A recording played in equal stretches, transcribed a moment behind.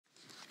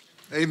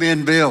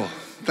Amen, Bill.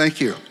 Thank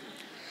you.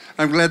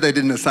 I'm glad they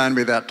didn't assign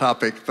me that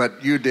topic,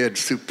 but you did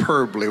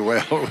superbly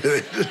well with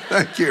it.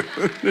 Thank you.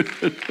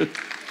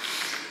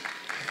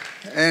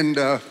 And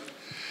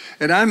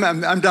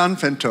I'm Don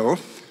Finto,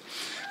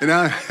 and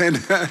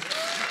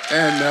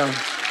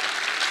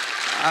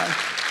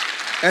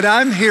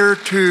I'm here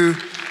to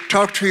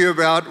talk to you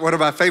about one of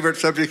my favorite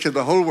subjects in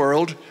the whole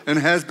world, and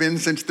has been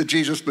since the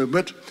Jesus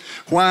movement: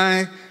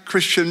 why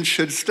Christians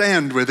should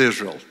stand with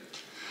Israel.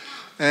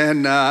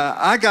 And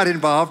I got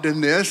involved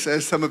in this,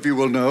 as some of you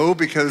will know,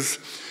 because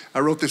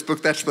I wrote this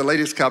book. That's the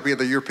latest copy of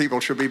the Your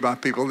People Shall Be My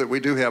People that we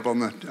do have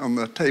on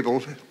the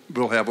table,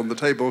 we'll have on the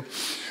table.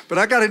 But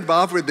I got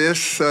involved with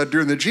this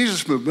during the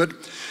Jesus movement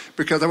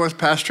because I was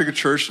pastoring a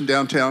church in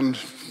downtown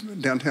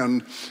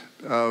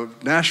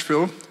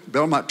Nashville,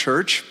 Belmont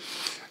Church.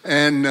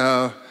 And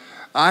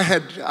I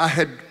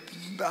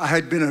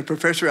had been a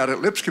professor out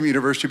at Lipscomb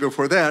University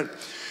before that.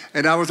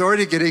 And I was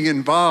already getting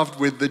involved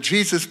with the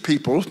Jesus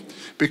people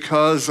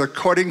because,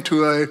 according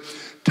to a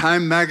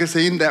Time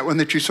magazine, that one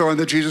that you saw in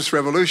the Jesus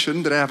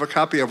Revolution, that I have a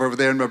copy of over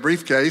there in my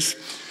briefcase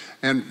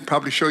and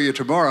probably show you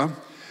tomorrow,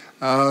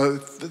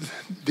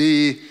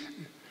 the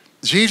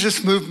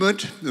Jesus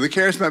movement, the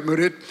charismatic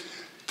movement,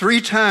 3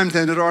 times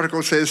in that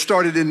article says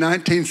started in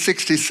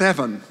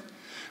 1967,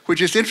 which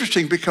is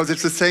interesting because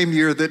it's the same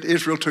year that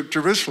Israel took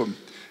Jerusalem.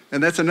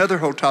 And that's another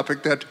whole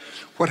topic, that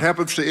what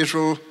happens to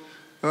Israel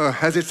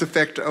has its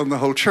effect on the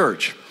whole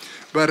church.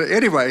 But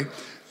anyway,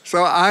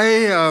 so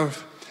I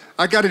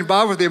got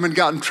involved with them and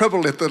got in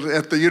trouble at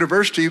the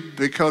university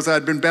because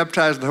I'd been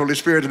baptized in the Holy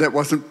Spirit, and that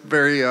wasn't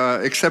very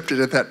accepted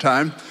at that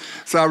time.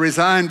 So I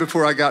resigned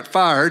before I got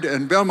fired,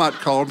 and Belmont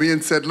called me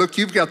and said, "Look,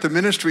 you've got the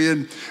ministry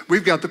and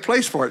we've got the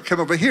place for it. Come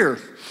over here."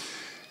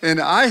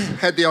 And I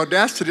had the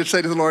audacity to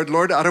say to the Lord,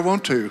 "Lord, I don't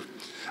want to.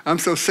 I'm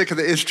so sick of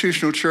the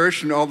institutional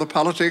church and all the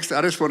politics.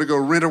 I just want to go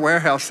rent a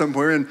warehouse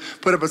somewhere and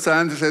put up a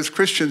sign that says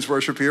Christians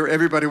worship here,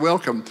 everybody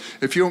welcome.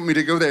 If you want me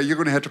to go there, you're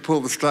going to have to pull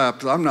the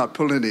stops. I'm not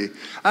pulling any."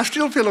 I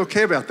still feel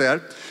okay about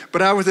that,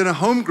 but I was in a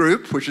home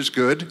group, which is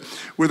good,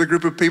 with a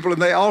group of people,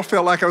 and they all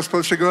felt like I was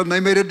supposed to go, and they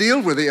made a deal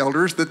with the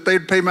elders that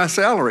they'd pay my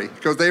salary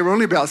because they were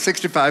only about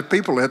 65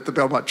 people at the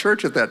Belmont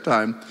Church at that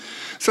time.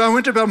 So I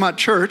went to Belmont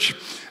Church,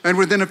 and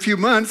within a few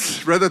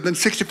months, rather than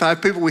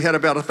 65 people, we had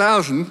about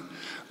 1,000.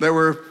 They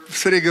were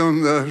sitting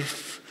on the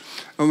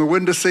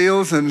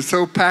windowsills and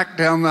so packed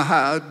down the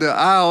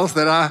aisles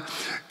that I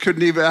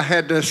couldn't even. I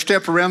had to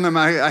step around them.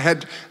 I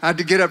had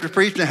to get up to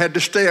preach, and I had to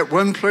stay at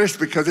one place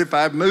because if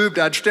I moved,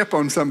 I'd step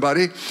on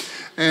somebody.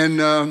 And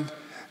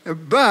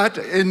but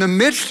in the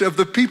midst of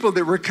the people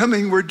that were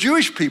coming were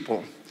Jewish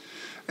people,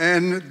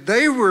 and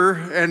they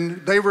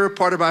were a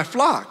part of my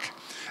flock.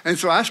 And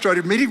so I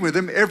started meeting with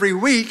them every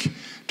week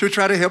to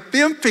try to help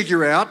them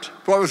figure out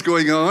what was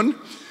going on.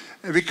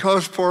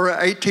 Because for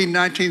 18th,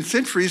 19th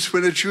centuries,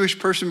 when a Jewish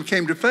person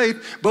came to faith,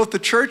 both the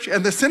church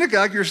and the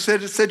synagogue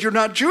said you're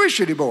not Jewish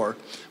anymore,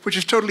 which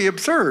is totally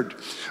absurd.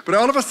 But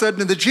all of a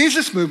sudden in the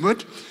Jesus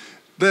movement,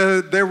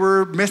 there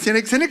were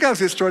Messianic synagogues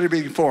that started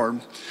being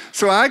formed.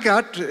 So I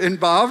got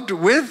involved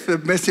with the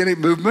Messianic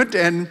movement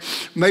and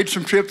made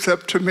some trips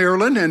up to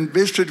Maryland and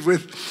visited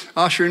with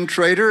Osher and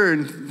Trader,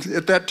 and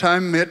at that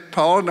time met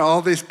Paul and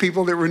all these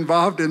people that were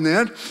involved in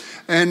that,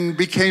 and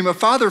became a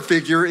father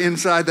figure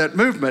inside that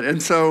movement.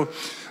 And so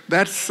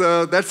that's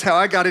how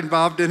I got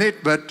involved in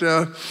it. But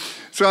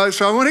so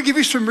I want to give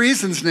you some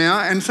reasons now,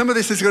 and some of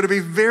this is going to be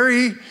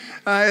very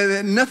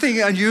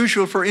nothing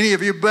unusual for any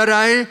of you, but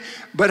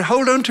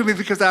hold on to me,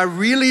 because I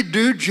really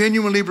do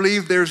genuinely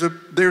believe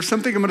there's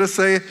something I'm going to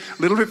say a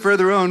little bit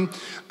further on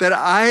that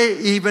I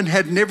even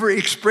had never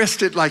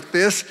expressed it like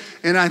this,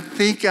 and I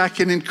think I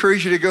can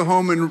encourage you to go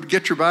home and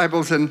get your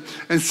Bibles and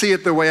see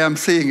it the way I'm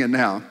seeing it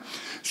now.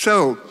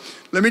 So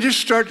let me just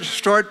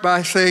start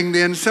by saying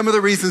then some of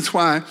the reasons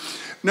why.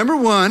 Number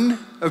one,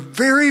 a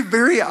very,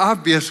 very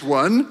obvious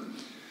one,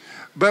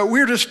 but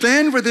we're to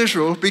stand with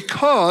Israel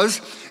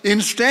because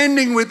in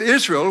standing with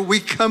Israel, we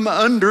come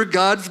under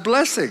God's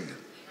blessing.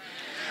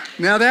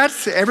 Now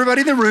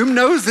everybody in the room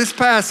knows this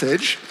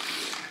passage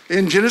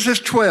in Genesis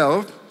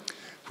 12,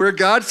 where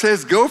God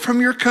says, "Go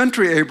from your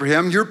country,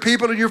 Abraham, your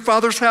people and your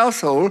father's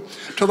household,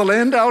 to the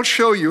land I'll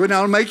show you, and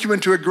I'll make you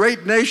into a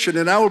great nation,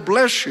 and I will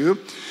bless you,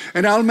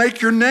 and I'll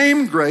make your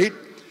name great,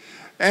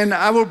 and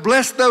I will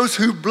bless those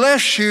who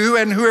bless you,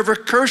 and whoever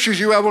curses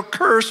you I will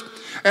curse,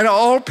 and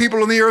all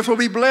people on the earth will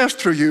be blessed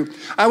through you.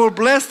 I will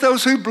bless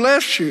those who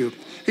bless you,"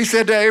 he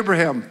said to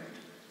Abraham.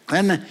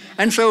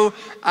 And so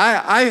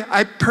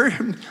I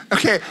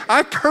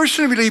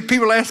personally believe,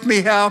 people ask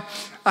me how.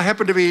 I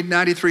happen to be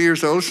 93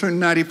 years old, soon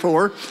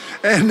 94,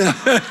 and and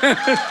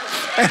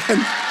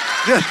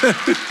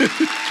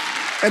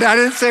I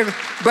didn't say,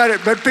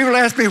 but people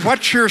ask me,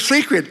 "What's your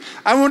secret?"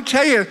 I won't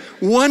tell you.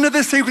 One of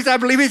the secrets I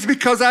believe is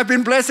because I've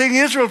been blessing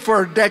Israel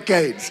for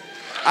decades.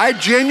 I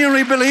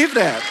genuinely believe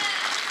that.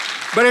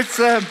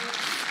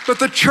 But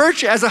the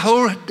church as a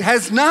whole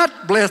has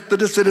not blessed the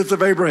descendants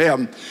of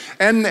Abraham.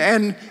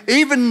 And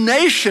even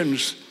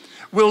nations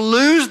will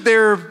lose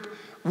their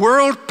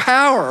world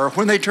power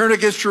when they turn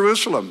against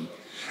Jerusalem.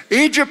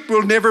 Egypt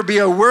will never be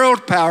a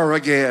world power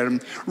again.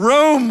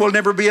 Rome will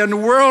never be a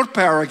world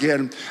power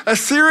again.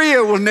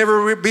 Assyria will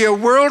never be a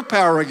world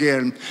power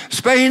again.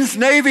 Spain's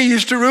navy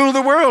used to rule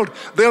the world.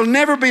 They'll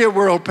never be a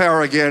world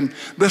power again.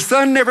 The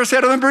sun never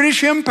set on the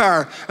British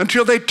Empire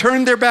until they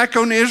turned their back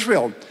on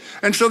Israel.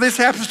 And so this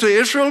happens to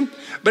Israel,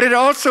 but it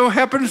also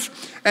happens,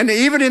 and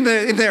even in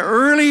the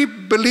early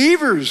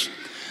believers,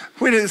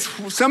 when it's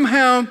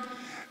somehow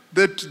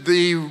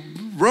the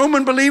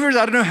Roman believers,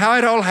 I don't know how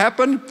it all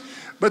happened,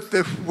 but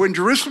when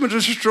Jerusalem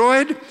was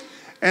destroyed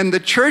and the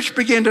church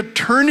began to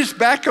turn its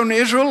back on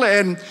Israel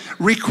and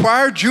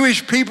require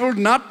Jewish people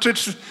not to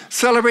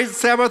celebrate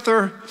Sabbath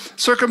or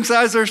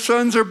circumcise their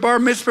sons or bar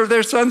mitzvah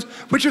their sons,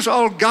 which is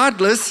all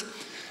godless.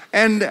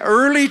 And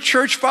early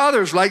church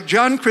fathers like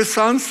John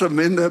Chrysostom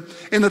in the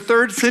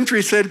 3rd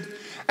century said,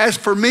 as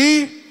for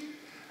me,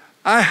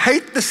 I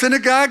hate the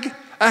synagogue,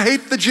 I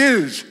hate the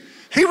Jews.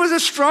 He was a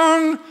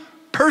strong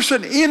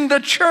person in the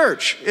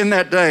church in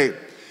that day.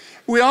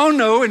 We all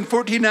know in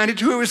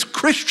 1492 it was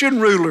Christian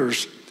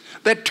rulers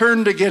that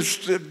turned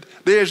against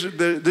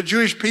the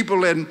Jewish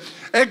people and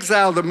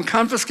exiled them,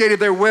 confiscated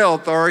their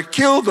wealth, or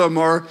killed them,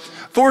 or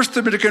forced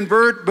them to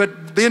convert,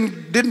 but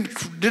then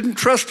didn't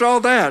trust all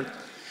that.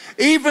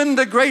 Even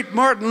the great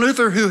Martin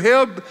Luther, who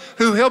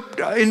helped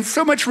in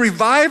so much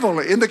revival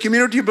in the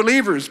community of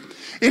believers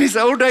in his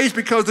old days,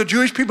 because the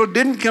Jewish people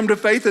didn't come to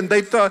faith and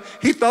he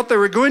thought they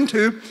were going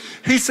to.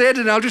 He said,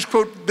 and I'll just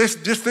quote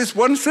this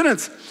one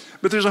sentence,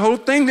 but there's a whole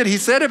thing that he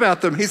said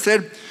about them. He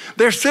said,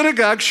 their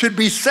synagogues should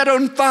be set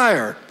on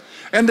fire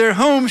and their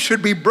homes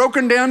should be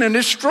broken down and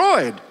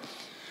destroyed.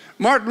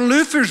 Martin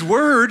Luther's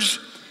words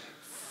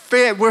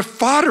were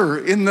fodder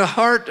in the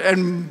heart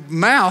and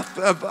mouth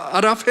of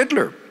Adolf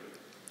Hitler.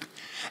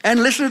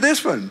 And listen to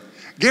this one.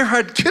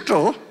 Gerhard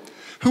Kittel,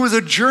 who was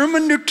a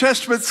German New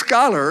Testament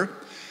scholar,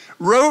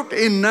 wrote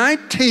in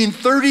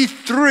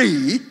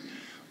 1933,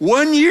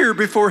 1 year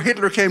before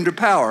Hitler came to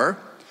power,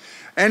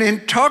 and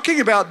in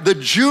talking about the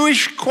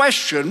Jewish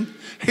question,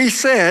 he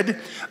said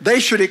they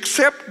should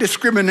accept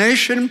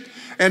discrimination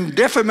and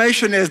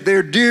defamation as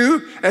their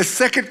due as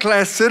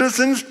second-class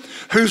citizens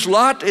whose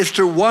lot is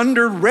to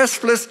wander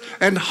restless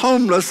and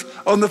homeless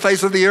on the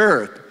face of the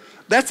earth.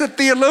 That's a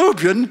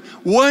theologian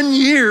 1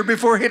 year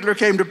before Hitler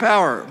came to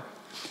power.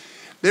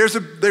 There's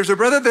a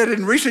brother that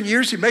in recent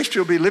years, he may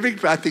still be living,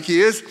 I think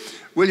he is,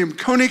 William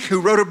Koenig, who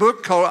wrote a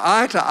book called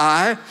Eye to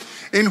Eye,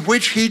 in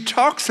which he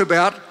talks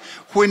about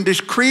when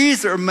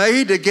decrees are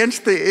made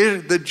against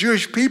the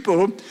Jewish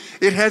people,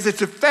 it has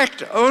its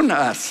effect on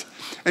us.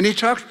 And he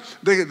talks,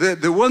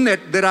 the one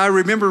that I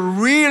remember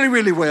really,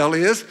 really well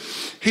is,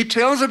 he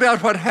tells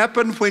about what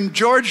happened when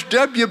George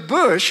W.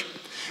 Bush,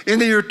 in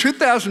the year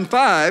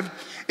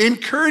 2005,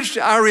 encouraged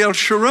Ariel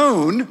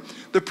Sharon,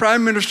 the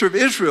Prime Minister of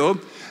Israel,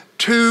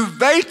 to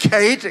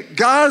vacate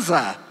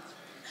Gaza,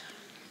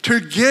 to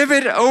give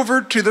it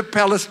over to the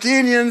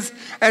Palestinians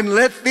and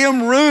let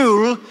them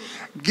rule,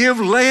 give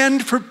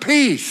land for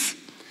peace.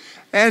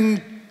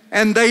 And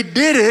they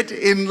did it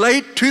in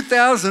late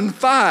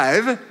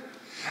 2005.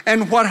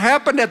 And what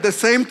happened at the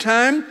same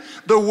time?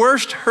 The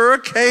worst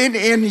hurricane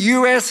in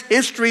U.S.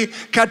 history,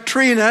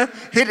 Katrina,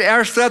 hit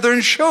our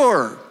southern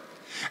shore.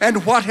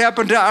 And what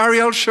happened to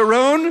Ariel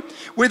Sharon?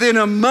 Within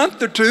a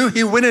month or two,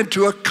 he went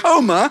into a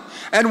coma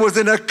and was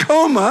in a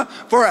coma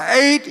for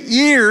 8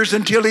 years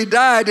until he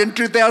died in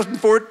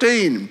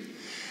 2014.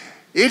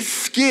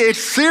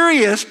 It's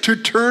serious to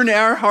turn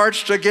our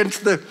hearts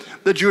against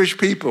the Jewish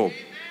people.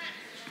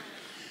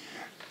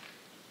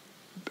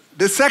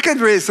 The second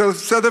reason,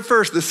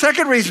 the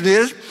second reason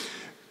is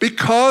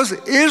because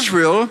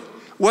Israel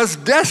was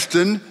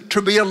destined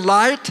to be a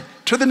light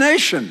to the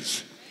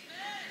nations.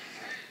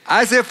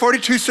 Isaiah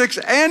 42:6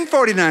 and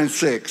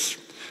 49:6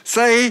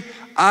 say,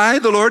 I,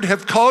 the Lord,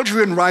 have called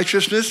you in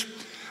righteousness.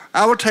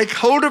 I will take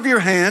hold of your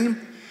hand.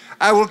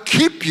 I will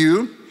keep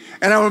you,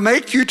 and I will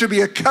make you to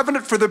be a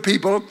covenant for the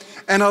people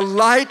and a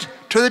light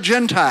to the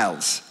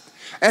Gentiles.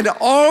 And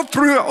all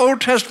through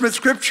Old Testament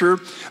scripture,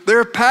 there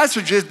are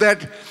passages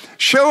that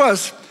show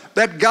us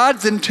that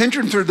God's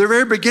intention through the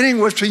very beginning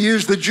was to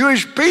use the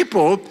Jewish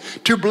people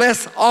to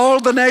bless all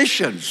the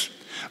nations.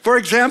 For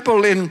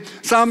example, in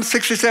Psalm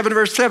 67,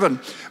 verse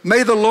 7,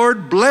 may the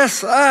Lord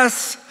bless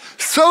us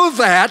so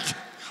that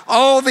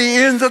all the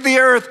ends of the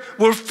earth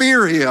will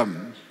fear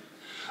him.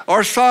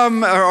 Or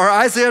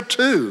Isaiah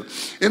 2,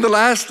 in the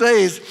last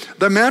days,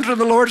 the mountain of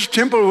the Lord's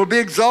temple will be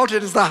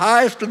exalted as the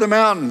highest of the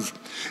mountains.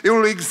 It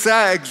will be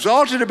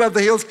exalted above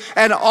the hills,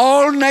 and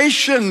all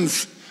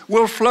nations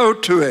will flow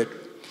to it.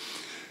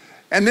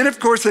 And then, of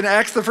course, in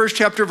Acts, the 1st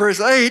chapter, verse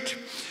 8,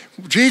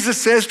 Jesus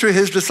says to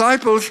his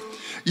disciples,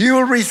 you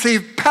will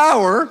receive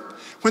power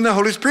when the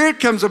Holy Spirit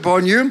comes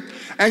upon you,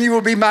 and you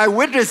will be my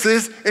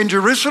witnesses in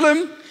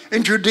Jerusalem,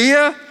 in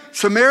Judea,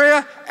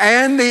 Samaria,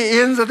 and the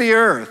ends of the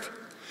earth.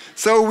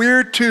 So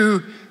we're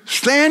to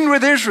stand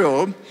with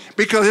Israel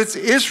because it's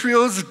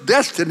Israel's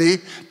destiny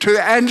to,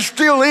 and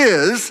still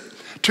is,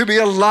 to be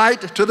a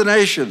light to the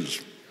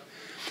nations.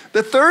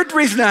 The third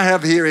reason I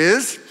have here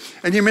is,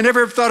 and you may never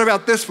have thought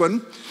about this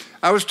one,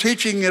 I was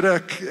teaching at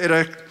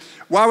a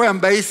while I'm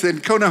based in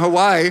Kona,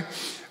 Hawaii,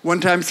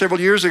 one time several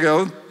years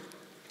ago,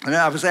 and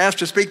I was asked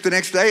to speak the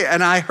next day,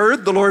 and I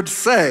heard the Lord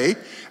say,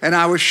 and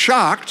I was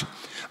shocked,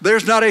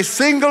 there's not a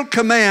single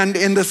command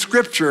in the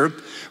scripture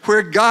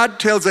where God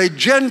tells a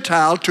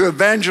Gentile to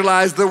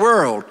evangelize the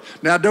world.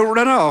 Now, don't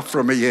run off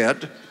from me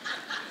yet.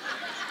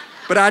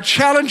 But I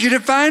challenge you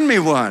to find me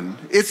one.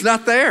 It's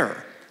not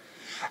there.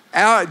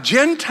 Our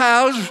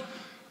Gentiles'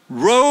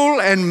 role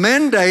and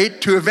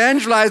mandate to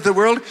evangelize the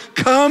world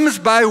comes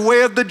by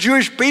way of the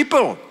Jewish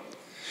people.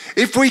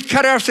 If we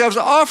cut ourselves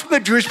off from the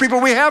Jewish people,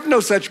 we have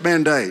no such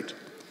mandate.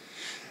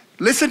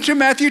 Listen to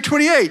Matthew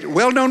 28,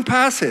 well-known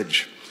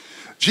passage.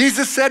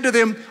 Jesus said to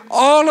them,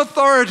 all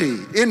authority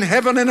in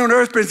heaven and on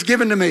earth is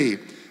given to me.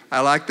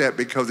 I like that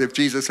because if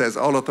Jesus has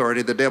all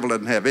authority, the devil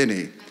doesn't have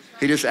any.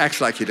 He just acts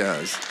like he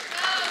does.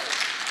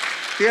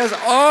 He has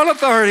all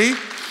authority,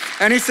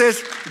 and he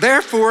says,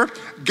 therefore,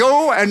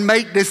 go and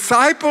make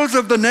disciples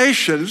of the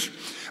nations,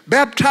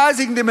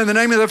 baptizing them in the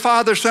name of the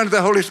Father, Son, and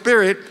the Holy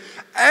Spirit,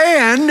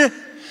 and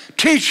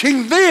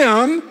teaching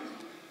them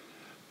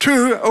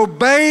to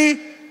obey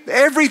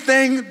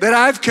everything that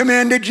I've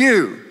commanded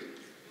you.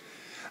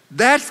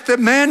 That's the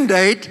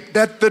mandate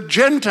that the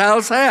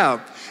Gentiles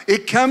have.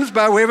 It comes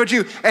by way of a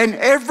Jew. And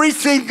every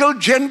single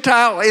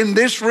Gentile in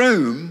this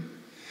room,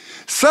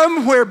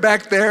 somewhere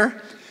back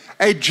there,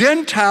 a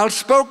Gentile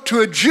spoke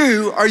to a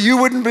Jew, or you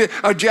wouldn't be,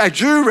 a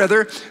Jew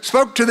rather,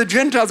 spoke to the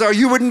Gentiles, or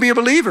you wouldn't be a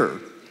believer.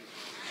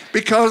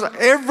 Because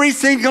every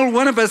single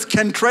one of us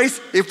can trace,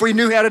 if we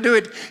knew how to do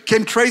it,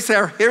 can trace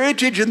our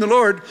heritage in the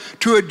Lord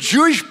to a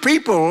Jewish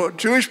people,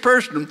 Jewish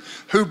person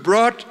who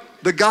brought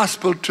the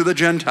gospel to the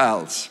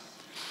Gentiles.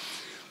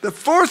 The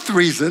fourth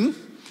reason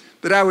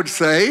that I would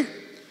say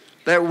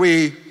that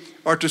we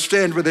are to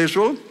stand with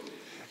Israel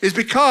is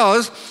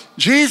because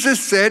Jesus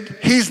said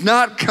he's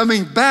not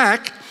coming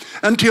back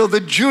until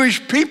the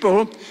Jewish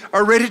people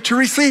are ready to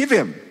receive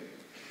him.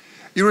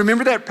 You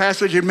remember that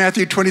passage in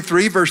Matthew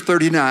 23, verse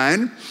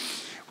 39,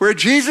 where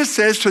Jesus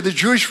says to the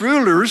Jewish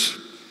rulers,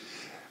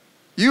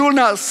 you will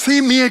not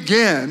see me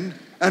again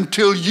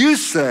until you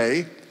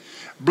say,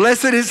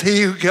 blessed is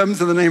he who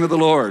comes in the name of the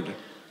Lord.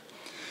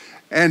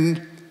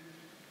 And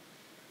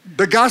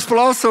the gospel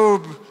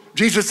also,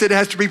 Jesus said,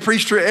 has to be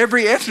preached to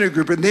every ethnic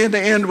group, and then the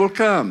end will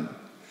come.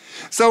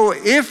 So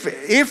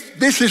if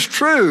this is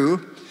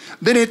true,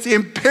 then it's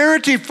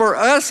imperative for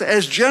us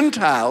as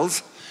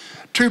Gentiles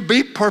to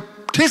be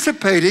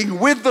participating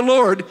with the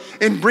Lord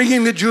in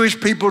bringing the Jewish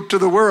people to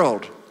the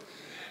world,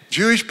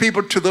 Jewish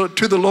people to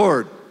the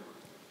Lord.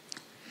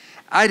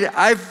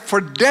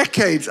 For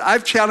decades,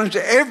 I've challenged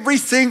every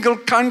single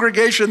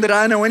congregation that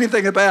I know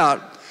anything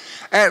about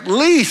at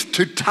least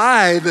to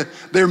tithe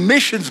their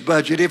missions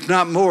budget, if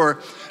not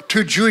more,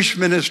 to Jewish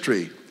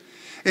ministry.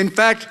 In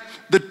fact,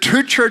 the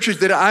two churches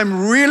that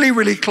I'm really,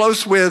 really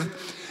close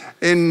with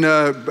in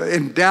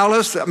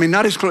Dallas, I mean,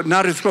 not as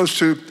close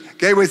to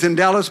Gateways in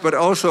Dallas, but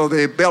also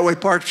the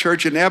Beltway Park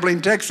Church in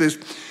Abilene, Texas,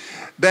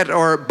 that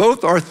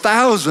both are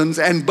thousands,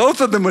 and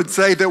both of them would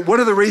say that one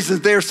of the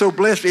reasons they're so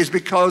blessed is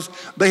because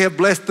they have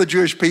blessed the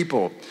Jewish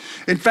people.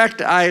 In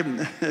fact, I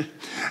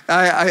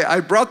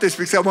brought this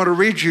because I want to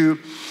read you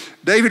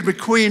David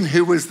McQueen,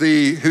 who's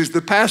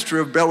the pastor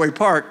of Beltway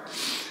Park.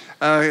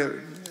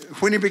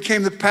 When he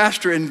became the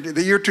pastor in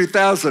the year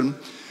 2000,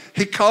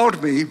 he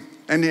called me,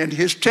 and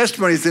his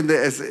testimony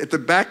is at the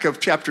back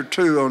of chapter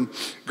 2 on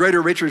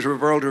Greater Riches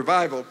of World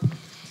Revival.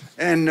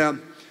 And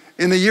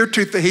in the year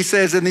he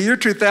says, in the year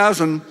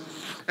 2000,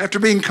 after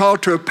being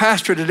called to a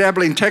pastorate at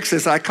Abilene,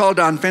 Texas, I called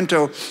on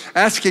Finto,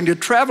 asking to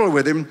travel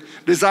with him,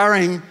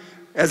 desiring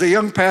as a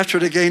young pastor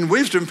to gain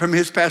wisdom from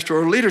his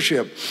pastoral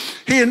leadership.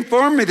 He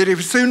informed me that he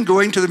was soon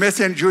going to the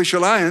Messianic Jewish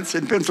Alliance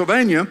in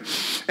Pennsylvania,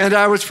 and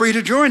I was free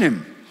to join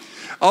him.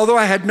 Although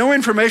I had no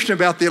information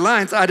about the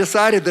alliance, I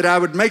decided that I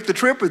would make the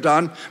trip with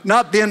Don,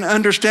 not then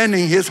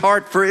understanding his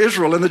heart for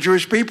Israel and the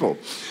Jewish people.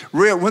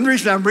 One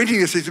reason I'm reading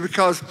this is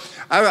because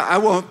I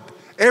want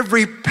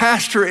every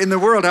pastor in the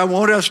world, I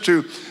want us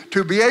to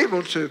be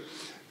able to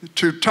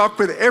talk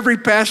with every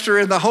pastor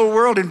in the whole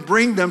world and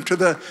bring them to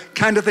the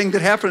kind of thing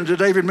that happened to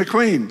David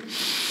McQueen.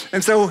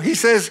 And so he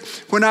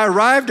says, when I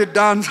arrived at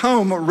Don's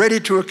home,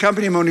 ready to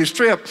accompany him on his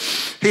trip,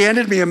 he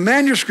handed me a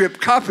manuscript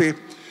copy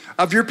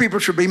of Your People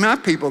Should Be My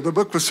People. The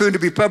book was soon to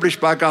be published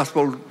by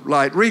Gospel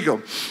Light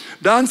Regal.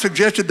 Don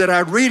suggested that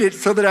I read it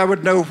so that I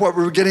would know what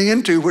we were getting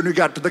into when we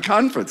got to the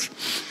conference.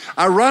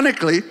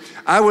 Ironically,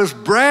 I was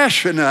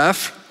brash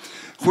enough,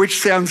 which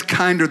sounds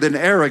kinder than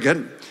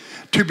arrogant,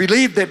 to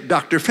believe that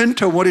Dr.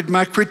 Finto wanted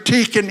my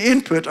critique and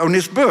input on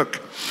his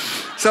book.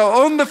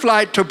 So on the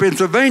flight to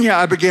Pennsylvania,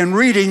 I began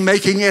reading,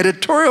 making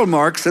editorial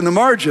marks in the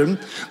margin,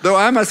 though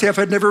I myself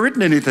had never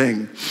written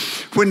anything.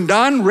 When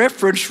Don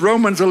referenced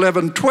Romans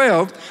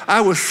 11:12,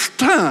 I was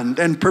stunned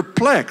and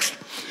perplexed.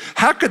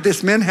 How could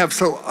this man have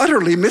so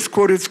utterly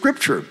misquoted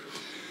scripture?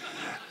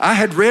 I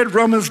had read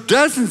Romans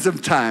dozens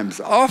of times,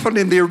 often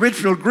in the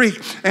original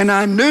Greek, and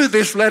I knew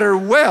this letter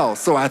well,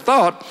 so I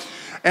thought,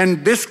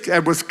 and I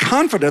was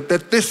confident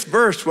that this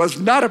verse was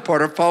not a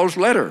part of Paul's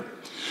letter.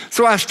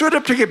 So I stood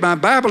up to get my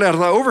Bible out of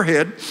the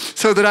overhead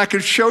so that I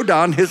could show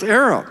Don his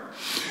error.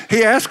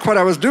 He asked what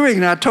I was doing,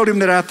 and I told him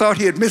that I thought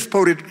he had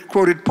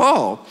misquoted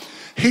Paul.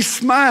 He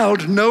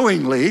smiled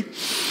knowingly,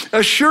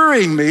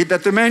 assuring me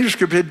that the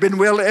manuscript had been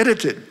well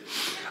edited.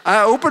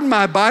 I opened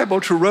my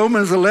Bible to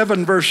Romans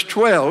 11, verse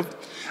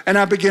 12, and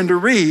I began to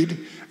read,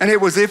 and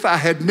it was as if I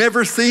had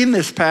never seen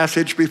this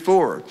passage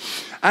before.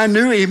 I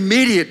knew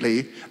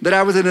immediately that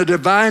I was in a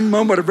divine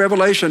moment of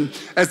revelation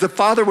as the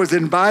Father was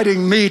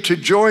inviting me to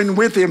join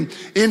with him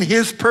in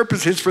his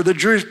purposes for the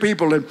Jewish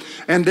people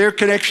and their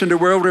connection to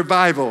world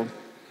revival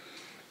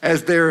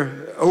as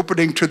their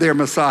opening to their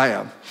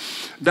Messiah.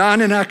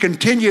 Don and I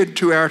continued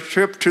to our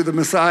trip to the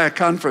Messiah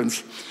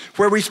Conference,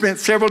 where we spent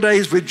several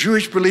days with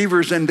Jewish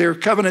believers and their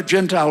covenant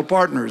Gentile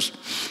partners.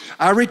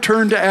 I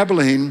returned to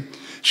Abilene,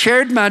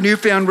 shared my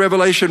newfound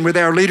revelation with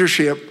our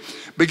leadership,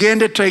 began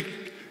to take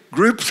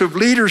groups of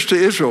leaders to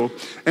Israel,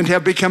 and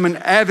have become an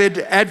avid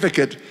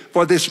advocate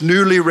for this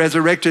newly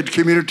resurrected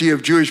community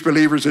of Jewish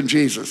believers in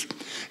Jesus.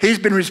 He's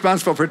been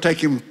responsible for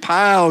taking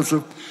piles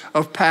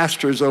of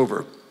pastors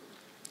over.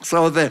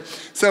 So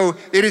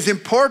it is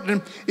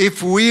important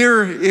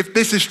if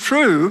this is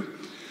true,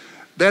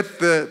 that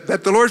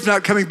the Lord's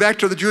not coming back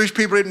to the Jewish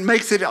people. It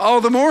makes it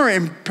all the more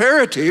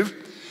imperative.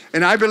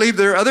 And I believe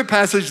there are other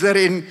passages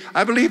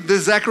I believe the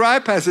Zechariah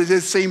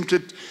passages seem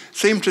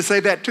to say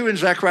that too in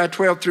Zechariah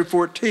 12 through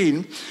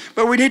 14.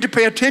 But we need to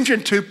pay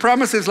attention to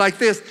promises like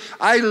this.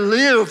 I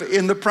live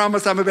in the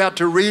promise I'm about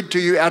to read to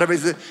you out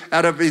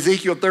of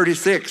Ezekiel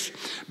 36,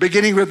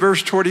 beginning with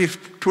verse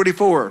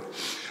 24.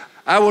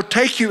 I will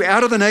take you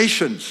out of the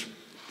nations.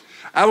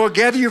 I will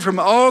gather you from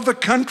all the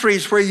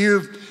countries where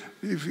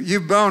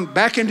you've gone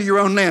back into your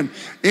own land.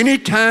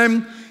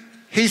 Anytime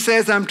he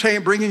says, I'm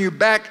bringing you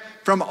back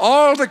from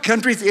all the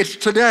countries, it's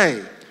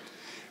today.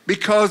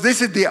 Because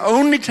this is the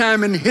only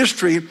time in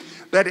history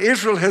that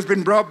Israel has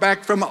been brought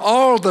back from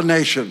all the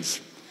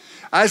nations.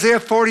 Isaiah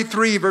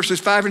 43 verses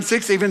 5 and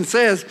 6 even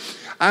says,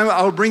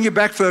 I'll bring you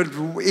back to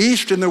the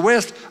east and the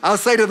west. I'll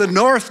say to the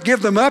north,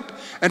 give them up,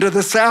 and to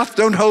the south,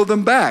 don't hold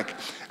them back.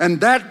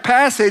 And that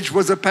passage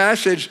was a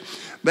passage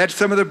that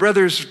some of the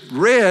brothers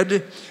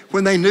read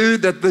when they knew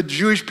that the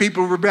Jewish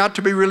people were about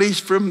to be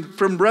released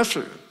from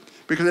Russia,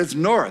 because it's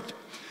north.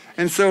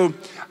 And so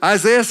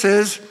Isaiah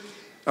says,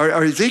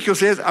 or Ezekiel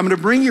says, I'm going to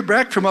bring you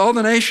back from all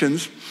the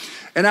nations,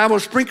 and I will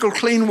sprinkle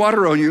clean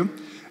water on you,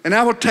 and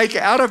I will take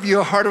out of you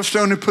a heart of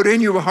stone and put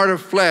in you a heart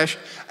of flesh,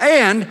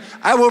 and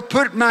I will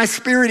put my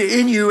spirit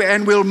in you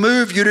and will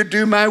move you to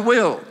do my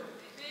will.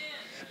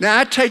 Now,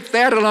 I take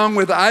that along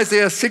with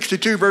Isaiah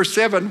 62, verse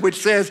 7,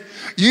 which says,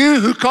 you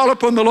who call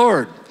upon the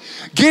Lord,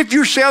 give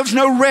yourselves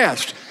no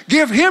rest.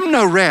 Give him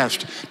no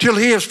rest till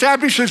he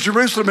establishes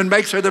Jerusalem and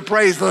makes her the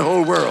praise of the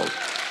whole world.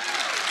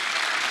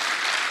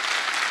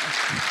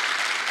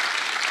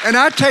 And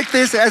I take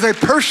this as a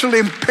personal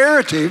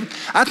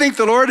imperative. I think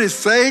the Lord is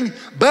saying,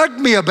 bug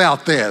me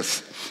about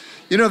this.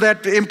 You know,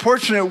 that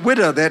unfortunate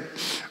widow that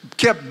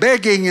kept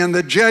begging and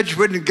the judge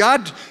wouldn't.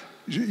 God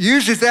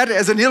uses that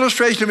as an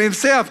illustration of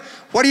himself.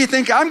 What do you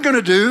think I'm going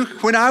to do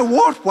when I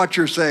want what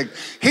you're saying?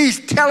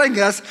 He's telling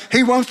us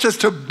he wants us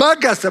to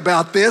bug us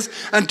about this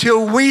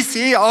until we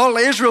see all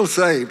Israel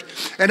saved.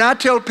 And I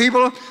tell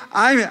people,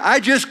 I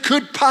just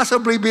could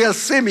possibly be a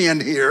Simeon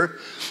here,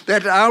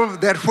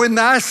 that when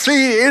I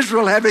see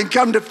Israel having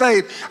come to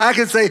faith, I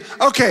can say,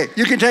 okay,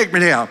 you can take me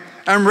now.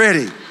 I'm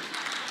ready.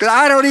 But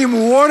I don't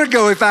even want to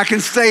go if I can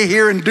stay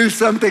here and do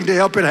something to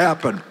help it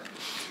happen.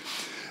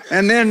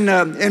 And then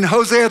in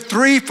Hosea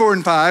 3, 4,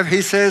 and 5,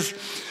 he says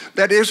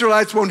that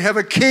Israelites won't have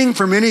a king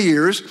for many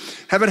years,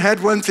 haven't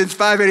had one since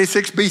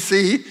 586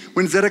 BC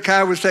when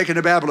Zedekiah was taken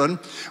to Babylon,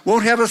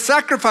 won't have a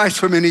sacrifice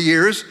for many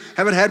years,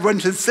 haven't had one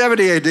since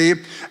 70 AD.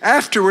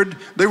 Afterward,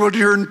 they will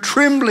turn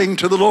trembling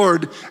to the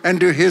Lord and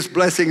to his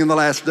blessing in the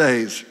last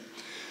days.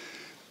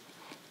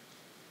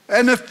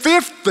 And the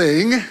fifth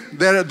thing,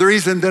 the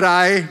reason that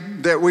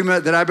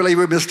I believe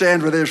we must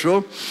stand with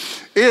Israel,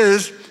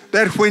 is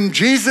that when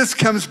Jesus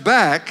comes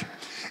back,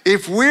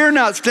 if we're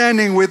not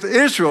standing with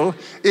Israel,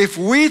 if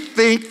we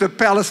think the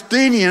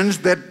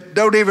Palestinians that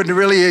don't even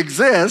really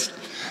exist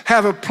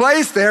have a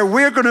place there,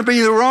 we're going to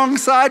be the wrong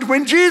side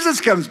when Jesus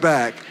comes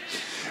back.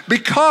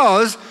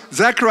 Because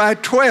Zechariah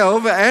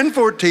 12 and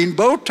 14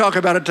 both talk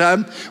about a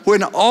time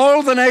when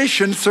all the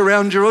nations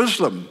surround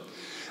Jerusalem.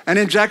 And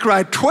in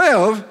Zechariah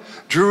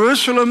 12,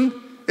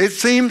 Jerusalem, it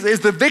seems,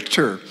 is the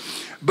victor.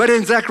 But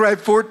in Zechariah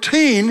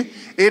 14,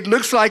 it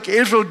looks like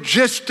Israel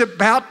just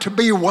about to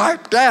be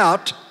wiped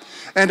out.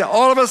 And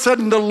all of a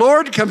sudden, the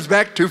Lord comes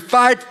back to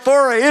fight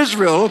for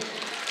Israel.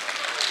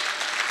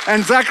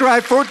 And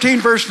Zechariah 14,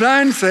 verse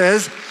 9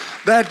 says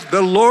that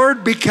the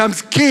Lord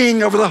becomes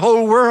king over the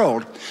whole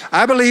world.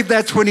 I believe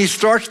that's when he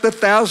starts the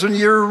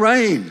 1,000-year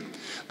reign,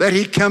 that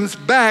he comes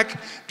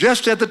back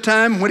just at the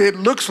time when it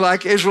looks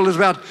like Israel is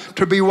about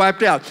to be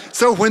wiped out.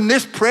 So when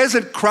this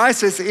present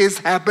crisis is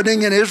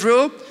happening in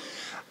Israel,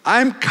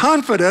 I'm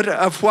confident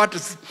of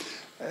what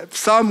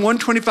Psalm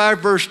 125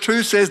 verse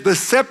 2 says, the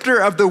scepter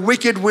of the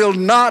wicked will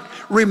not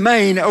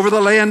remain over the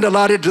land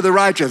allotted to the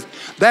righteous.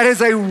 That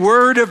is a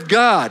word of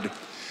God.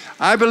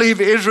 I believe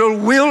Israel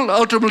will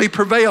ultimately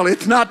prevail.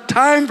 It's not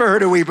time for her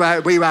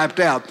to be wiped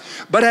out,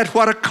 but at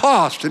what a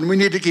cost, and we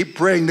need to keep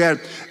praying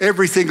that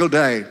every single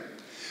day.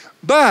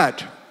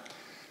 But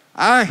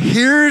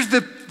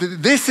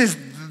this is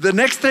the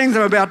next thing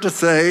I'm about to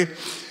say.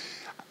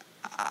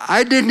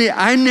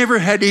 I never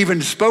had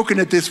even spoken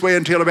it this way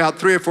until about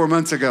 3 or 4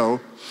 months ago.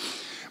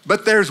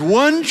 But there's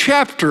one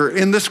chapter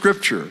in the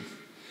scripture,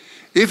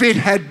 if it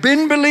had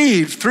been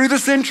believed through the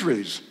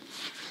centuries,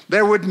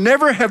 there would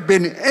never have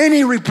been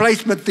any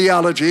replacement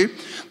theology.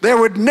 There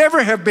would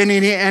never have been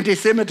any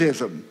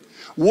anti-Semitism.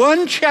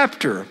 One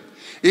chapter,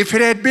 if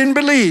it had been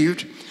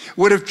believed,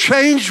 would have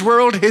changed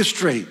world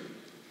history,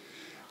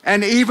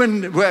 and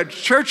even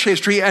church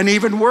history and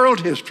even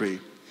world history.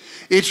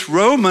 It's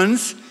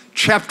Romans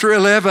chapter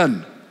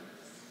 11.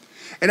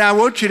 And I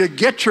want you to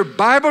get your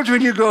Bibles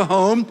when you go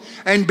home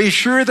and be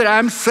sure that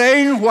I'm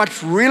saying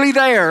what's really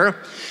there,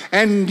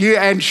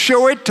 and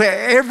show it to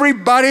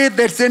everybody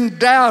that's in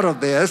doubt of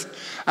this.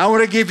 I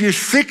want to give you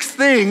 6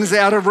 things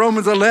out of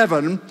Romans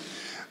 11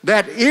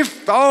 that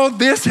if all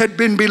this had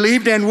been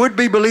believed and would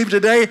be believed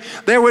today,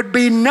 there would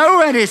be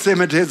no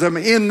anti-Semitism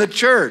in the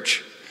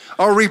church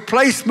or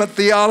replacement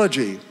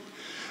theology.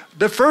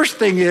 The first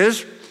thing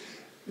is,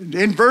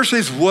 in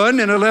verses 1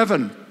 and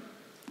 11,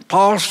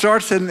 Paul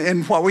starts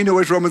in what we know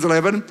as Romans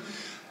 11.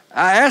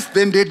 I asked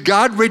then, did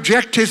God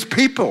reject his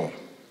people?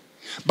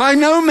 By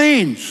no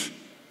means.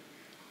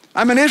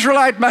 I'm an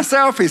Israelite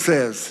myself, he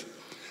says,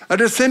 a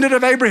descendant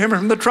of Abraham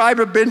from the tribe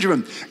of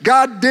Benjamin.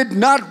 God did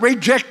not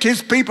reject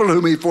his people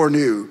whom he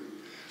foreknew.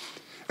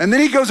 And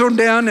then he goes on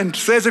down and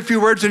says a few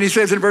words, and he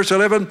says in verse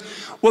 11,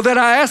 well, then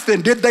I asked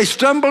them, did they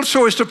stumble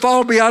so as to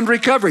fall beyond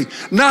recovery?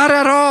 Not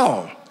at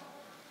all.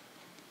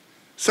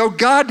 So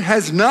God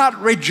has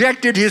not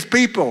rejected his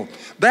people.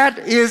 That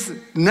is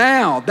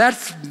now.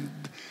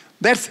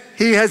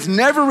 He has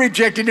never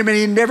rejected them, and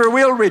he never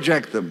will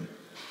reject them.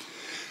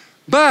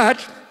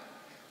 But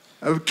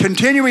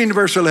continuing in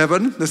verse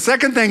 11, the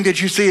second thing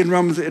that you see in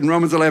Romans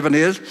 11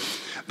 is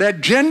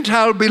that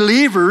Gentile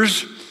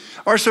believers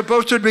are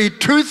supposed to be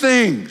 2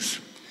 things,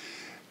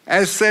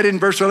 as said in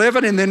verse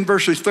 11 and then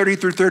verses 30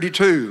 through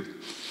 32.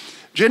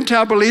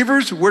 Gentile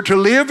believers were to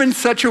live in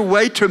such a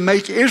way to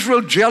make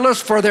Israel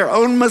jealous for their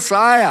own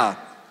Messiah.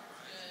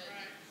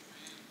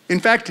 In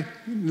fact,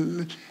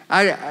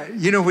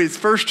 it's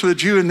first to the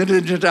Jew and then to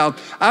the Gentile.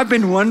 I've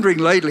been wondering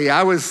lately,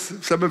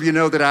 some of you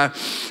know that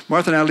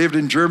Martha and I lived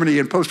in Germany,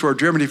 in post-war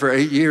Germany for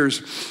 8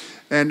 years.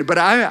 But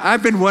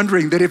I've been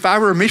wondering that if I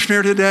were a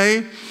missionary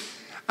today,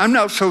 I'm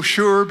not so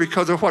sure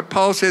because of what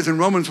Paul says in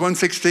Romans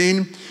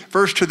 1:16,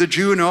 first to the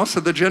Jew and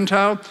also the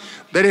Gentile,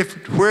 that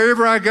if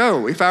wherever I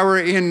go, if I were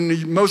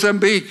in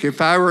Mozambique,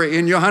 if I were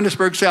in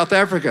Johannesburg, South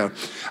Africa,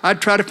 I'd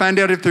try to find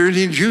out if there are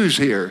any Jews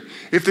here,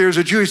 if there's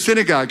a Jewish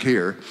synagogue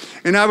here.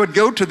 And I would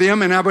go to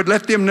them and I would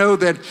let them know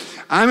that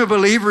I'm a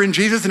believer in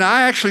Jesus and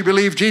I actually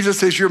believe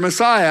Jesus is your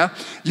Messiah.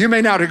 You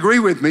may not agree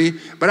with me,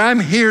 but I'm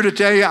here to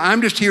tell you,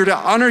 I'm just here to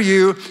honor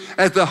you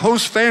as the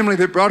host family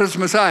that brought us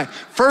Messiah.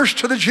 First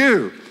to the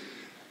Jew.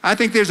 I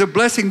think there's a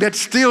blessing that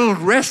still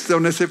rests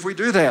on us if we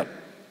do that.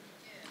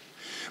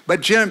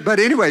 But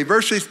anyway,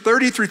 verses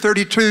 30 through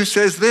 32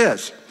 says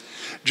this.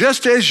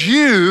 Just as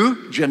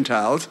you,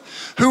 Gentiles,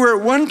 who were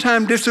at one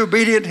time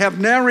disobedient, have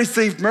now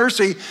received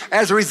mercy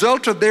as a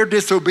result of their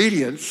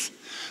disobedience,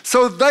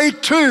 so they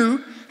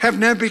too have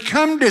now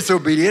become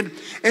disobedient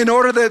in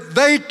order that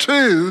they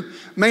too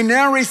may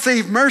now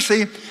receive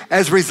mercy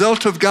as a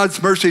result of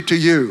God's mercy to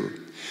you.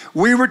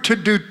 We were to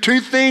do 2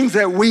 things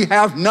that we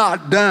have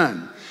not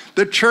done.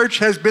 The church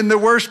has been the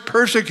worst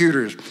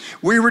persecutors.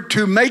 We were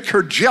to make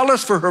her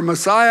jealous for her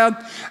Messiah,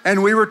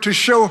 and we were to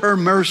show her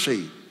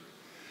mercy.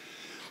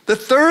 The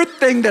third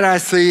thing that I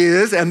see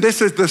is, and this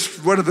is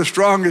one of the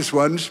strongest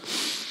ones,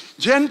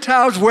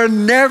 Gentiles were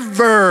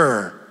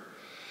never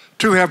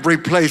to have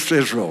replaced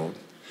Israel.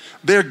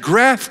 They're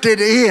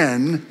grafted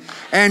in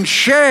and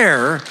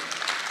share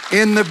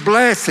in the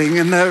blessing,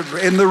 in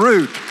the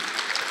root.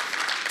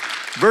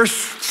 Verse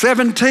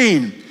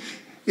 17,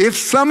 if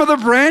some of the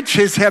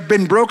branches have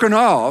been broken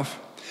off,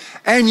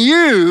 and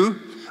you,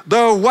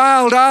 the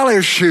wild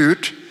olive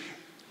shoot,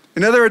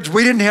 in other words,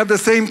 we didn't have the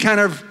same kind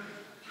of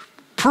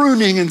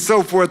pruning and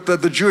so forth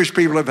that the Jewish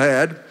people have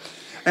had,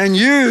 and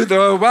you,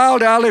 the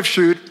wild olive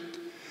shoot,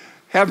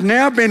 have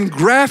now been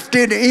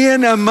grafted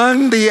in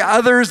among the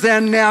others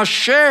and now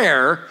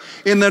share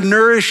in the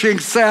nourishing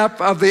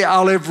sap of the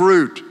olive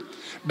root.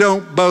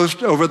 Don't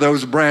boast over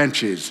those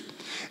branches.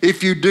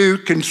 If you do,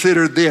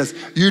 consider this.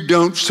 You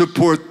don't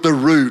support the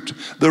root.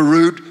 The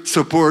root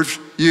supports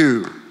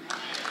you.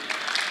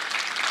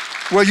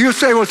 Well, you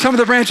say, well, some of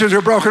the branches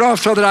are broken off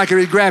so that I can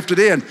be grafted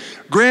in.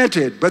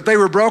 Granted, but they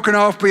were broken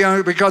off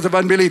because of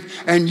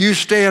unbelief, and you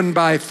stand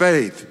by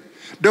faith.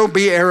 Don't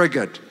be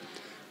arrogant,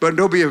 but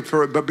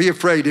be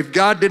afraid. If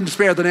God didn't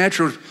spare the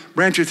natural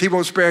branches, he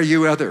won't spare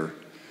you either.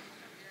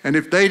 And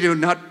if they do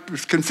not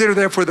consider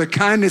therefore the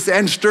kindness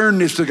and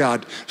sternness of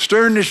God,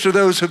 sternness to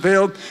those who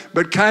failed,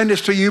 but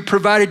kindness to you,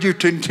 provided you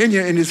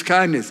continue in his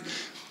kindness.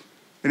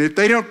 And if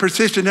they don't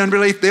persist in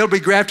unbelief, they'll be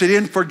grafted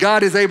in, for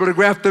God is able to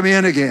graft them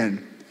in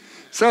again.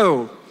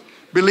 So,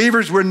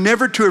 believers were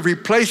never to have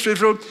replaced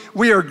Israel.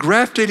 We are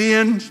grafted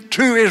in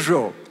to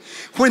Israel.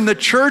 When the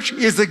church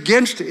is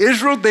against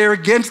Israel, they're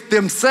against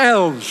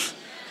themselves,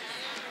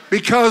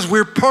 because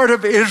we're part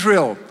of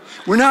Israel.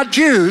 We're not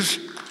Jews,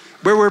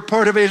 but we're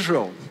part of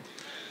Israel.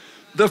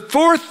 The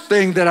fourth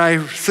thing that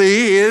I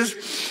see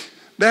is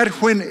that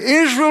when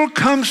Israel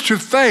comes to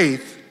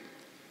faith,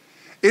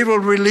 it will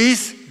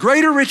release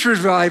greater rich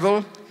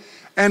revival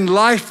and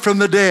life from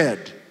the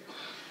dead.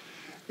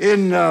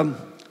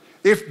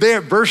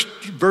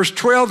 Verse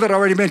 12 that I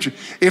already mentioned,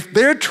 if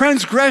their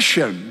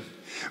transgression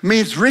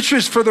means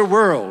riches for the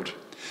world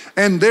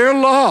and their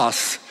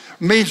loss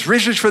means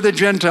riches for the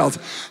Gentiles,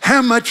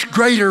 how much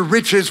greater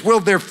riches will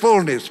their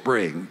fullness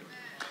bring?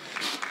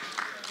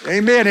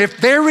 Amen.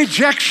 If their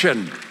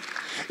rejection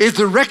is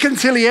the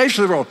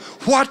reconciliation of the world,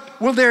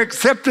 what will their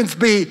acceptance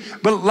be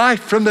but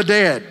life from the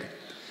dead?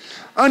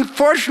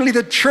 Unfortunately,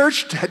 the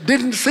church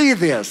didn't see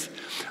this.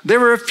 There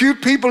were a few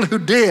people who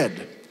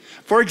did.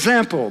 For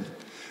example,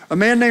 a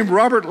man named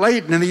Robert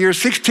Layton in the year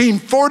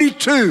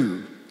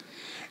 1642,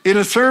 in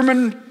a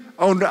sermon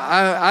on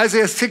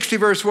Isaiah 60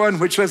 verse 1,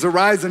 which says,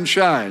 arise and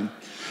shine,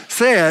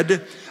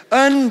 said,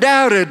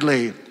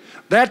 undoubtedly,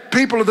 that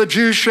people of the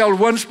Jews shall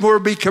once more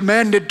be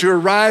commanded to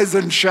arise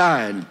and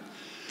shine,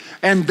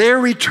 and their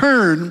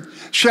return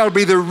shall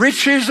be the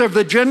riches of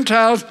the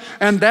Gentiles,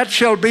 and that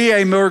shall be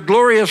a more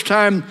glorious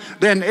time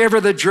than ever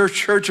the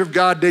church of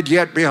God did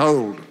yet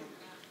behold.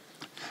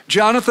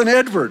 Jonathan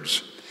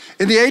Edwards,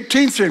 in the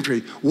 18th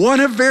century,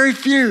 one of very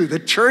few. The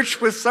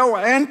church was so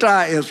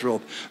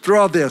anti-Israel through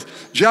all this.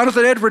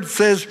 Jonathan Edwards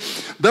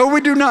says, though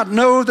we do not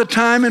know the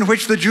time in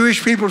which the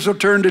Jewish people shall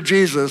turn to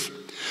Jesus,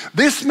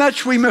 this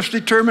much we must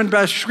determine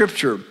by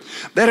Scripture,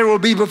 that it will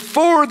be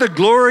before the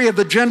glory of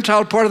the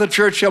Gentile part of the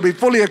church shall be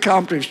fully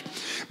accomplished,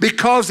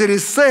 because it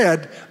is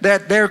said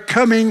that their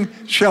coming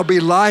shall be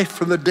life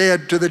from the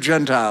dead to the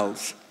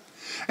Gentiles.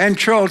 And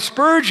Charles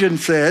Spurgeon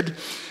said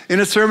in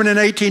a sermon in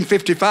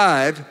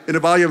 1855, in a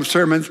volume of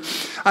sermons,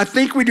 I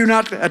think we do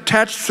not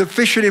attach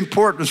sufficient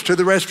importance to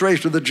the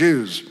restoration of the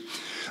Jews.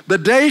 The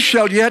day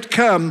shall yet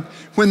come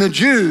when the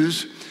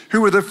Jews,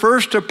 who were the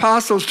first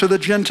apostles to the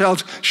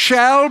Gentiles,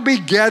 shall be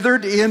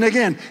gathered in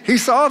again. He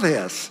saw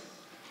this.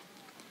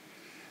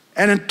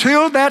 And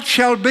until that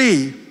shall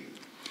be,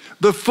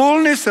 the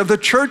fullness of the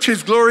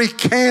church's glory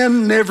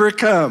can never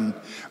come.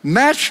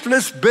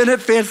 Matchless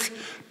benefits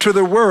to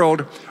the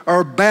world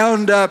are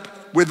bound up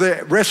with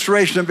the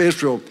restoration of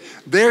Israel.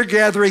 Their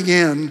gathering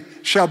in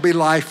shall be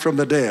life from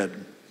the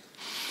dead.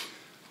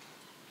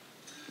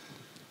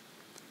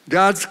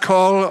 God's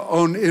call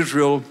on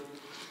Israel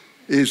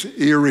is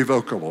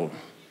irrevocable.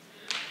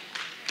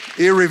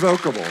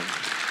 Irrevocable.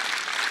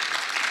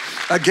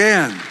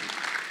 Again,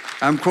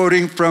 I'm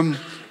quoting from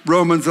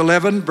Romans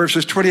 11,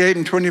 verses 28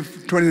 and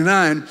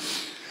 29.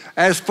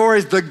 As far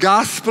as the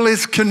gospel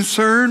is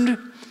concerned,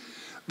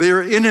 they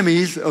are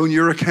enemies on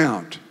your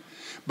account.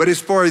 But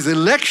as far as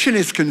election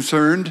is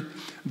concerned,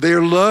 they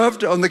are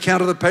loved on the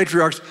account of the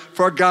patriarchs,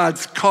 for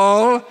God's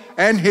call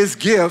and his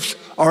gifts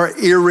are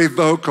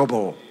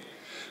irrevocable.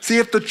 See,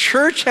 if the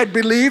church had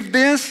believed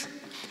this,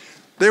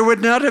 there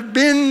would not have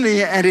been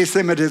the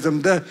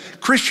anti-Semitism. The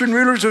Christian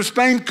rulers of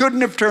Spain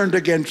couldn't have turned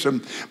against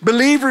them.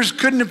 Believers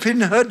couldn't have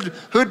been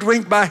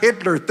hoodwinked by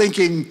Hitler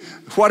thinking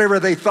whatever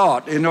they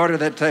thought in order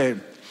that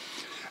time.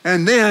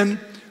 And then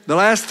the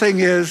last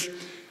thing is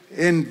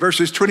in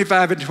verses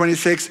 25 and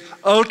 26,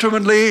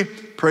 ultimately,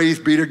 praise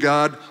be to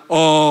God,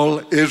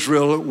 all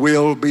Israel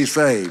will be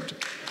saved.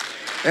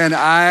 And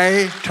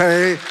I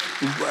tell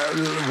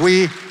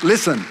you,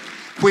 listen,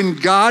 when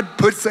God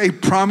puts a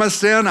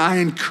promise down, I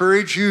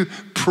encourage you,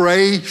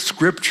 pray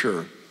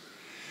Scripture.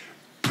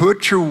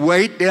 Put your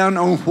weight down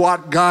on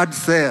what God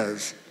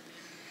says.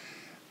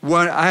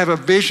 I have a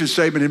vision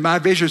statement, and my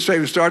vision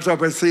statement starts off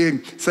by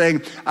saying,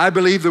 I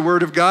believe the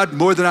Word of God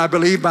more than I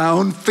believe my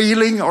own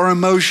feeling or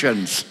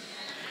emotions.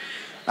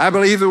 I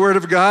believe the Word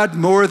of God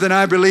more than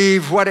I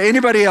believe what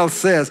anybody else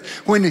says.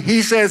 When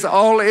he says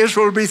all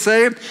Israel will be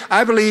saved,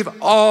 I believe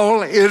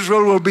all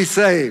Israel will be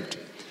saved.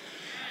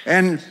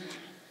 And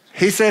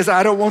he says,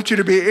 I don't want you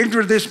to be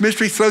ignorant of this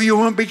mystery so you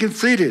won't be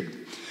conceited.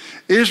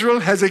 Israel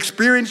has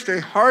experienced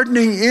a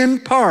hardening in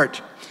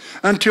part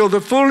until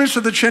the fullness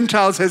of the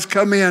Gentiles has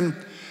come in,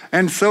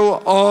 and so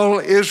all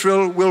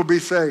Israel will be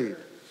saved.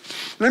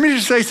 Let me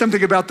just say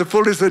something about the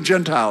fullness of the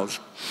Gentiles.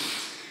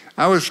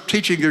 I was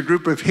teaching a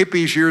group of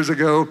hippies years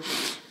ago,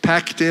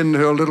 packed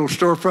into a little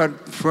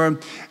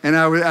storefront, and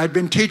I'd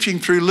been teaching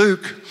through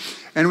Luke,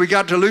 and we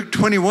got to Luke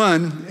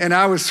 21, and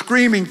I was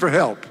screaming for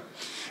help,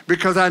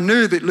 because I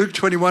knew that Luke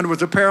 21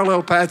 was a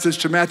parallel passage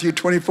to Matthew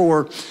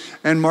 24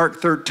 and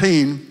Mark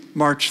 13,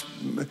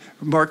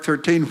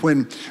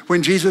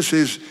 when Jesus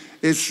is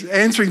It's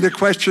answering the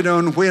question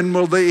on when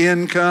will the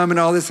end come and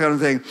all this kind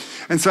of thing.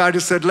 And so I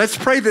just said, let's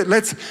pray that,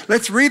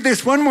 let's read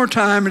this one more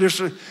time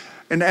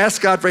and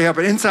ask God for help.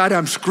 And inside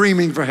I'm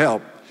screaming for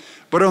help.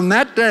 But on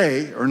that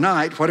day or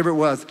night, whatever it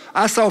was,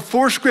 I saw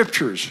 4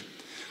 scriptures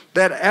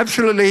that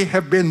absolutely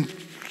have been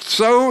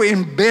so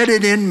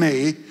embedded in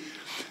me,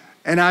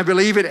 and I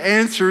believe it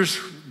answers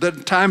the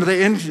time of the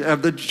end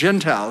of the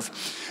Gentiles.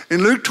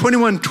 In Luke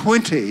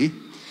 21:20,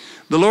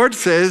 the Lord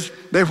says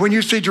that when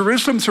you see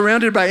Jerusalem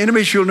surrounded by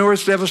enemies, you'll know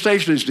its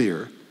devastation is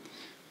near.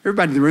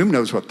 Everybody in the room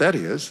knows what that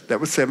is. That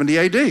was 70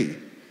 AD.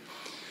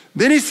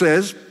 Then he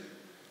says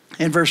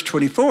in verse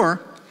 24,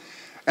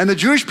 and the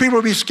Jewish people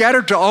will be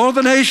scattered to all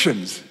the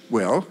nations.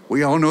 Well,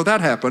 we all know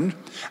that happened.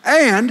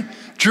 And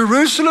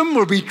Jerusalem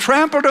will be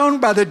trampled on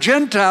by the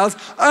Gentiles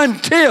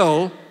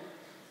until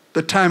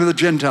the time of the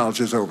Gentiles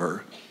is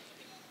over.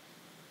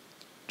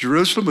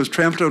 Jerusalem was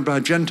trampled on by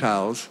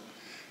Gentiles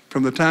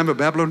from the time of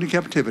Babylonian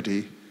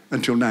captivity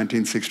until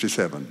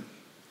 1967.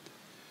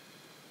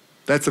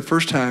 That's the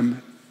first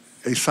time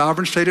a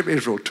sovereign state of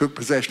Israel took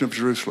possession of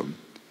Jerusalem.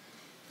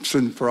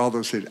 For all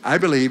those cities. I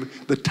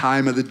believe the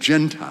time of the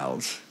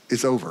Gentiles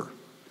is over.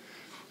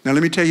 Now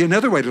let me tell you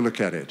another way to look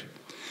at it.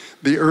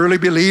 The early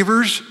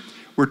believers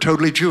were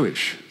totally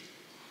Jewish.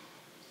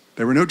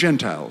 There were no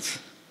Gentiles.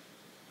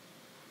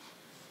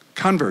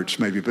 Converts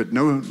maybe, but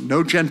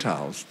no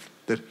Gentiles.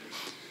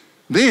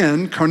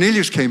 Then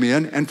Cornelius came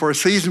in, and for a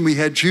season we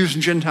had Jews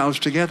and Gentiles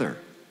together.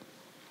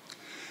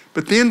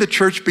 But then the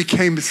church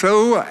became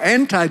so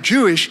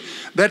anti-Jewish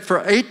that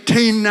for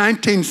 18,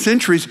 19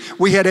 centuries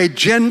we had a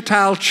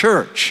Gentile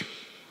church.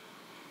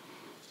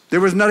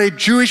 There was not a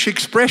Jewish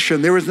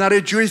expression. There was not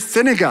a Jewish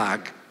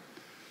synagogue.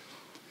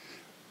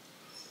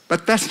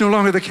 But that's no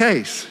longer the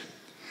case.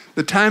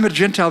 The time of the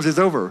Gentiles is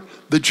over.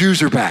 The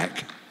Jews are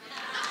back.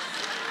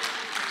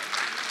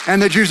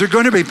 And the Jews are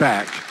going to be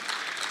back.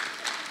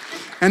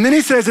 And then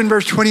he says in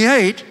verse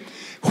 28,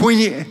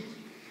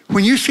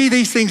 when you see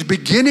these things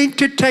beginning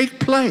to take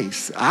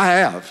place, I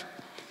have,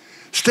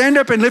 stand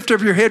up and lift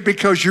up your head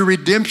because your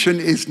redemption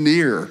is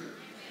near.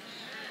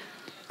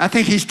 I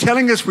think he's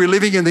telling us we're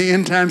living in the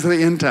end times of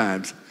the end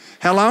times.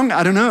 How long?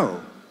 I don't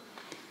know.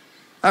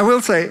 I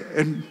will say,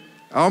 and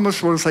I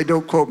almost want to say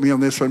don't quote me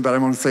on this one, but I'm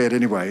going to say it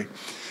anyway.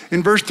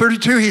 In verse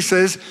 32, he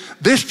says,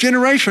 this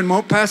generation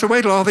won't pass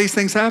away till all these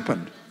things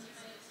happen.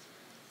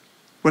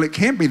 Well, it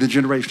can't be the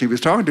generation he was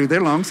talking to. They're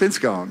long since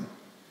gone.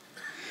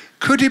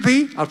 Could it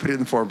be? I'll put it in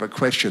the form of a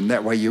question.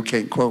 That way you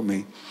can't quote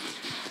me.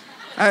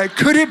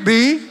 Could it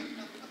be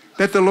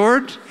that the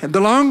Lord,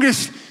 the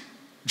longest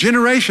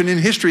generation in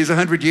history is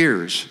 100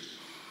 years?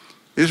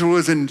 Israel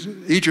was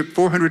in Egypt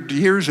 400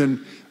 years,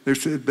 and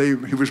they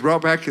were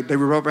brought back in the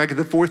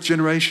 4th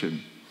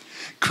generation.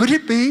 Could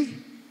it be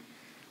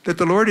that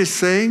the Lord is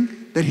saying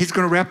that he's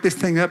going to wrap this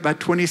thing up by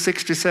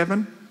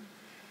 2067?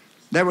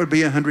 That would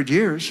be 100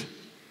 years.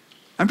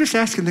 I'm just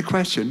asking the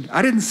question.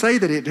 I didn't say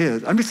that it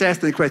is. I'm just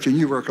asking the question.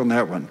 You work on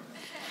that one.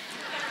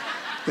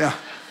 Yeah.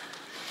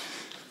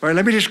 All right,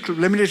 let me just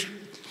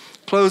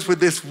close with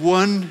this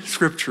one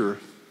scripture.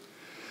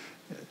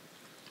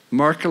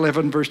 Mark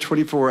 11, verse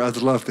 24. I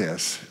love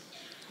this.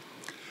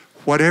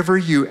 Whatever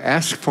you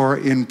ask for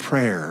in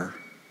prayer,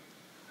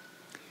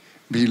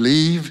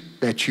 believe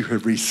that you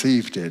have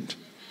received it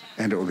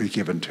and it will be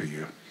given to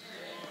you.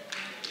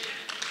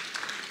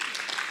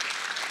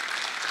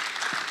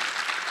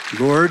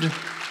 Lord,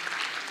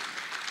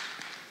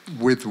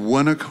 with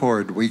one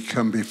accord, we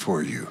come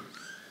before you.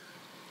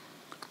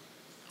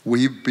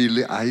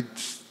 I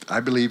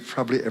believe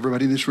probably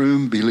everybody in this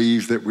room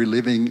believes that we're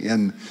living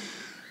in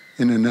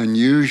an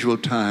unusual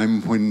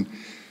time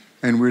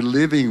and we're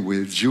living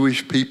with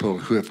Jewish people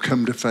who have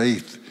come to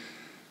faith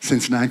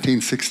since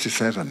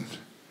 1967,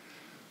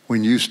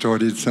 when you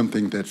started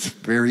something that's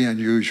very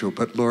unusual.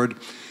 But Lord,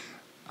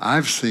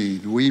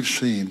 we've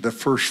seen the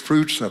first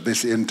fruits of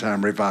this end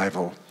time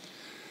revival.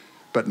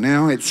 But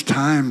now it's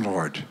time,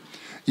 Lord.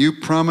 You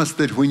promised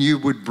that when you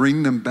would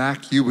bring them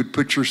back, you would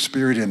put your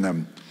spirit in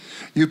them.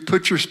 You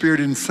put your spirit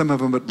in some of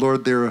them, but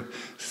Lord, there are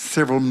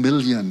several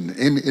million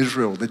in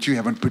Israel that you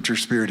haven't put your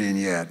spirit in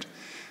yet.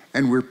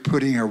 And we're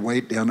putting our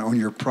weight down on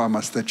your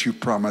promise that you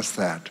promised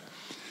that.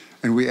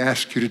 And we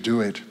ask you to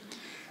do it.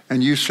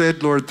 And you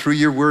said, Lord, through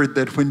your word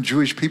that when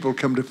Jewish people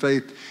come to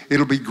faith,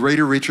 it'll be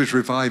greater riches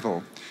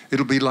revival.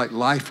 It'll be like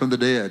life from the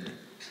dead.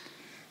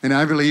 And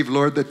I believe,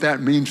 Lord,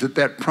 that means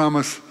that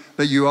promise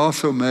that you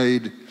also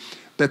made,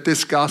 that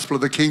this gospel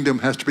of the kingdom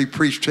has to be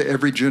preached to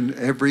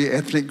every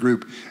ethnic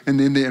group, and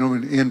then the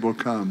end will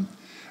come.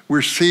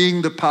 We're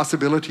seeing the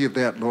possibility of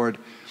that, Lord.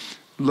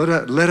 Let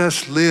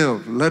us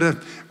live.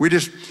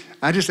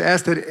 I just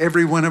ask that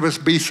every one of us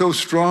be so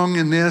strong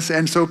in this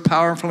and so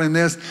powerful in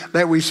this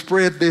that we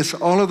spread this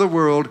all over the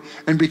world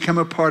and become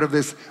a part of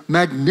this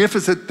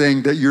magnificent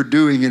thing that you're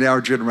doing in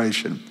our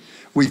generation.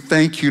 We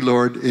thank you,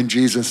 Lord, in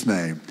Jesus'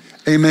 name.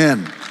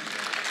 Amen.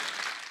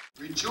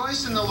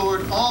 Rejoice in the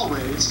Lord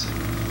always.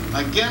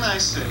 Again I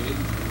say,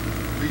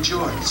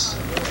 rejoice.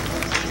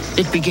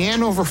 It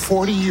began over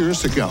 40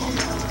 years ago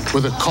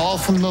with a call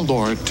from the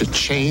Lord to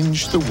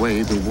change the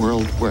way the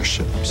world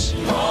worships.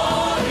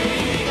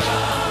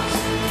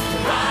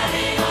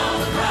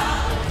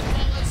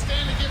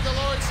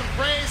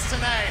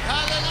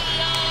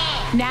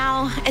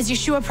 Now, as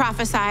Yeshua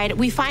prophesied,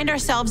 we find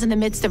ourselves in the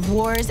midst of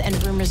wars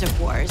and rumors of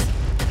wars.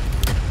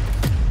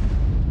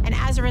 And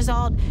as a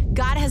result,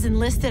 God has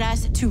enlisted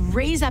us to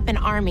raise up an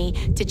army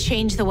to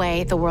change the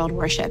way the world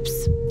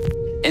worships.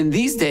 In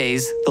these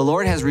days, the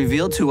Lord has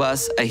revealed to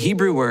us a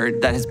Hebrew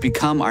word that has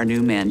become our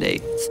new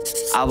mandate,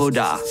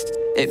 avodah.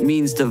 It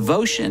means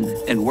devotion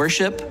in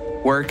worship,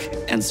 work,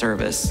 and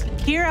service.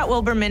 Here at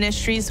Wilbur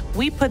Ministries,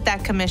 we put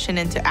that commission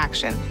into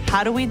action.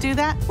 How do we do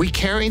that? We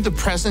carry the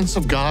presence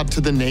of God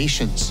to the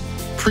nations,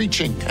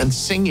 preaching and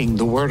singing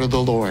the word of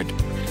the Lord.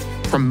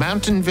 From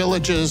mountain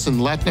villages in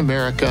Latin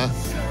America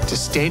to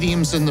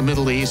stadiums in the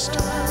Middle East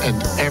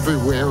and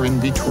everywhere in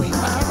between.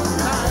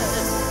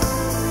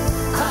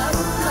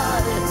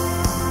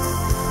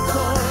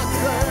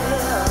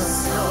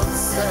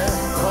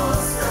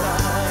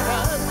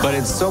 But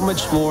it's so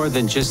much more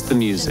than just the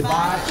music.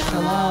 Shabbat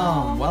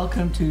Shalom.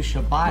 Welcome to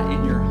Shabbat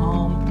in your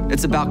home.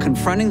 It's about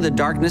confronting the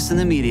darkness in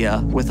the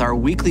media with our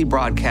weekly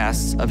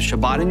broadcasts of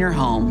Shabbat in Your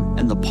Home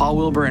and the Paul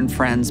Wilbur and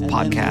Friends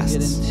podcasts.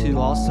 Then we get into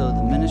also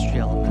the ministry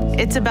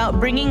elements. It's about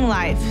bringing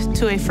life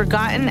to a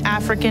forgotten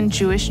African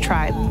Jewish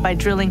tribe by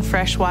drilling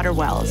freshwater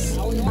wells.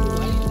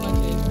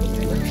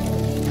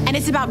 And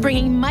it's about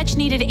bringing much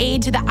needed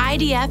aid to the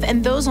IDF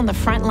and those on the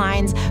front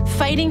lines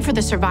fighting for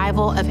the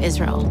survival of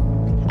Israel.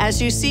 As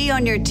you see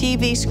on your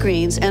TV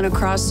screens and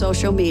across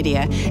social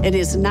media, it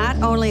is not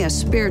only a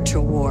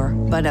spiritual war,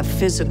 but a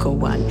physical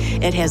one.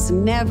 It has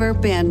never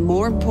been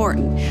more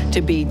important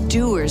to be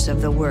doers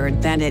of the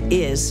word than it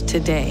is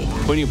today.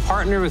 When you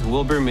partner with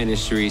Wilbur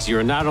Ministries, you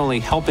are not only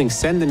helping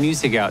send the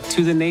music out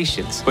to the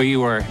nations, but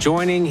you are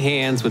joining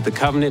hands with the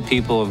covenant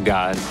people of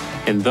God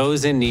and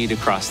those in need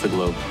across the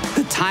globe.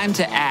 The time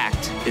to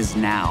act is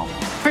now.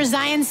 For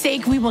Zion's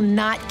sake, we will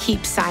not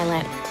keep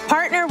silent.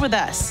 Partner with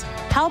us.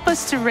 Help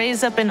us to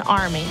raise up an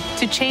army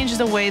to change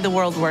the way the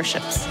world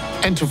worships.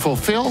 And to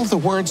fulfill the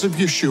words of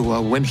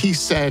Yeshua when he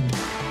said,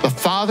 the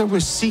Father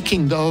was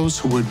seeking those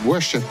who would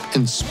worship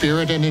in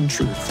spirit and in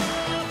truth.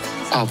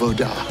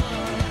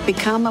 Avodah.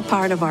 Become a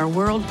part of our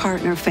World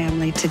Partner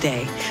family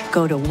today.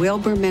 Go to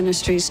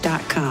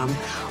wilburministries.com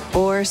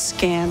or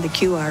scan the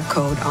QR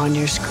code on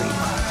your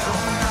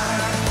screen.